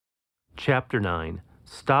Chapter 9.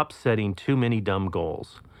 Stop setting too many dumb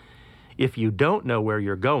goals. If you don't know where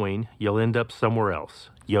you're going, you'll end up somewhere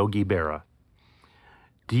else. Yogi Berra.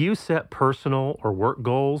 Do you set personal or work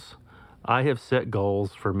goals? I have set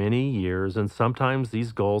goals for many years, and sometimes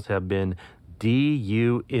these goals have been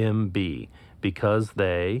D.U.M.B because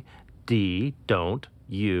they D, don't,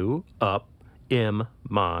 U, up, M,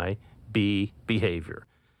 my, B, behavior.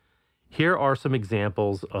 Here are some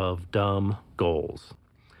examples of dumb goals.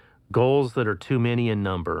 Goals that are too many in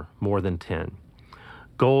number, more than 10.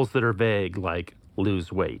 Goals that are vague, like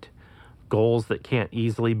lose weight. Goals that can't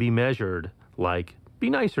easily be measured, like be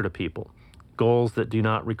nicer to people. Goals that do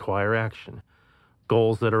not require action.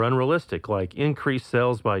 Goals that are unrealistic, like increase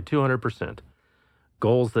sales by 200%.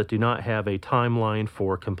 Goals that do not have a timeline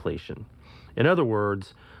for completion. In other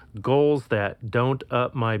words, goals that don't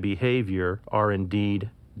up my behavior are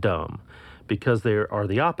indeed dumb, because they are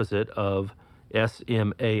the opposite of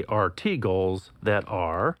SMART goals that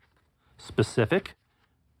are specific,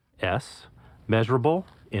 S, measurable,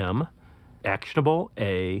 M, actionable,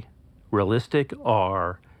 A, realistic,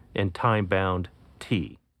 R, and time-bound,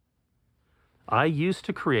 T. I used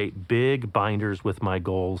to create big binders with my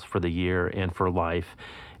goals for the year and for life,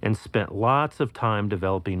 and spent lots of time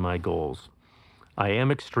developing my goals. I am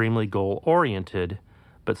extremely goal-oriented,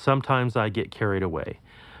 but sometimes I get carried away.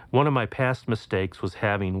 One of my past mistakes was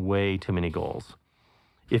having way too many goals.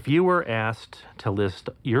 If you were asked to list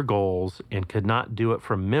your goals and could not do it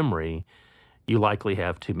from memory, you likely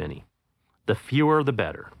have too many. The fewer, the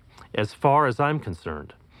better, as far as I'm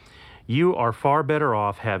concerned. You are far better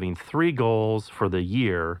off having 3 goals for the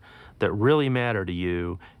year that really matter to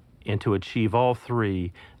you and to achieve all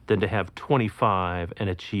 3 than to have 25 and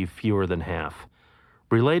achieve fewer than half.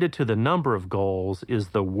 Related to the number of goals is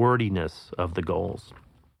the wordiness of the goals.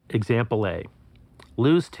 Example A.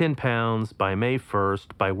 Lose 10 pounds by May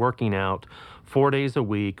 1st by working out 4 days a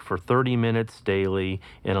week for 30 minutes daily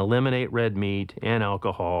and eliminate red meat and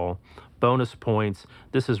alcohol. Bonus points.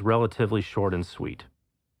 This is relatively short and sweet.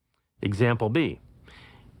 Example B.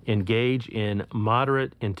 Engage in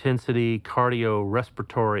moderate intensity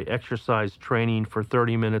cardiorespiratory exercise training for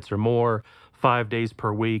 30 minutes or more, 5 days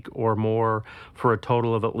per week or more, for a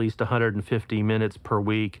total of at least 150 minutes per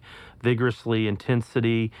week. Vigorously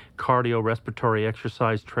intensity cardiorespiratory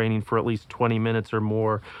exercise training for at least 20 minutes or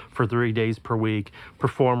more for 3 days per week.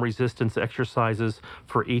 Perform resistance exercises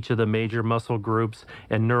for each of the major muscle groups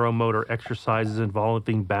and neuromotor exercises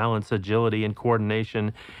involving balance, agility, and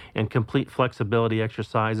coordination, and complete flexibility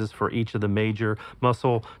exercises for each of the major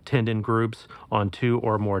muscle tendon groups on 2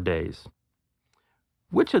 or more days.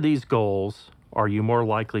 Which of these goals are you more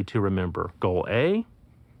likely to remember? Goal A?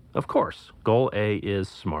 Of course, goal A is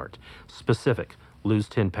SMART. Specific, lose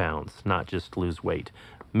 10 pounds, not just lose weight.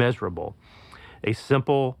 Measurable, a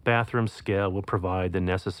simple bathroom scale will provide the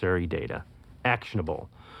necessary data. Actionable,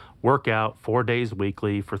 work out 4 days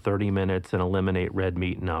weekly for 30 minutes and eliminate red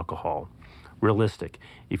meat and alcohol. Realistic,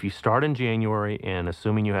 if you start in January and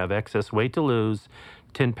assuming you have excess weight to lose,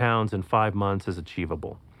 10 pounds in 5 months is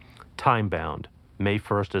achievable. Time-bound, May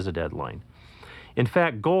 1st is a deadline. In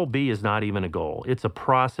fact, goal B is not even a goal. It's a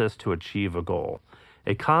process to achieve a goal.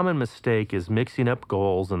 A common mistake is mixing up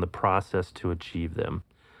goals and the process to achieve them.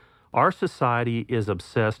 Our society is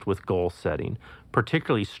obsessed with goal setting,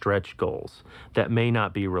 particularly stretch goals that may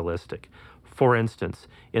not be realistic. For instance,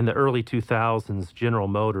 in the early 2000s, General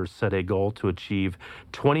Motors set a goal to achieve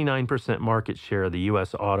 29% market share of the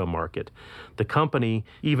U.S. auto market. The company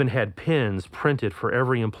even had pins printed for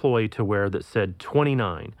every employee to wear that said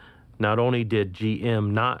 29. Not only did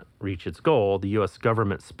GM not reach its goal, the U.S.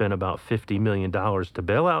 government spent about $50 million to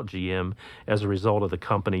bail out GM as a result of the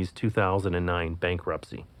company's 2009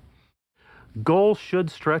 bankruptcy. Goals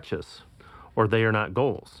should stretch us, or they are not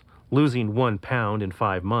goals. Losing 1 pound in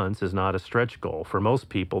 5 months is not a stretch goal. For most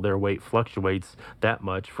people, their weight fluctuates that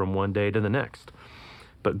much from one day to the next.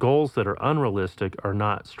 But goals that are unrealistic are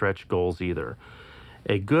not stretch goals either.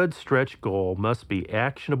 A good stretch goal must be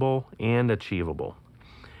actionable and achievable.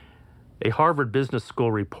 A Harvard Business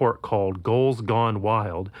School report called Goals Gone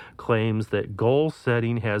Wild claims that goal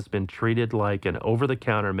setting has been treated like an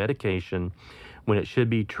over-the-counter medication when it should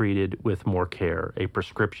be treated with more care, a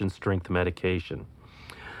prescription-strength medication.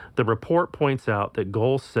 The report points out that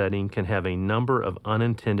goal setting can have a number of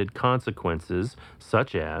unintended consequences,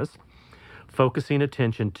 such as focusing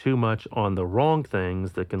attention too much on the wrong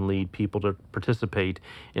things that can lead people to participate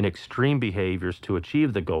in extreme behaviors to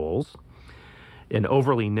achieve the goals, an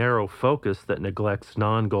overly narrow focus that neglects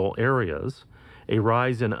non-goal areas, a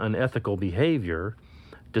rise in unethical behavior,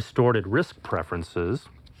 distorted risk preferences,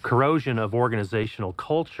 corrosion of organizational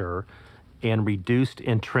culture, and reduced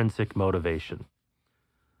intrinsic motivation.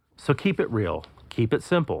 So keep it real, keep it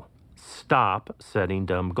simple. Stop setting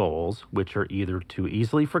dumb goals, which are either too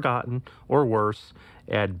easily forgotten or worse,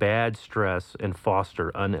 add bad stress and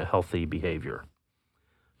foster unhealthy behavior.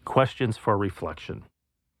 Questions for reflection.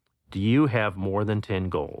 Do you have more than 10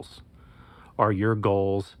 goals? Are your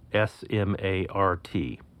goals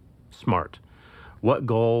SMART? Smart. What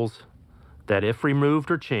goals that, if removed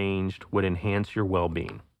or changed, would enhance your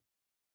well-being?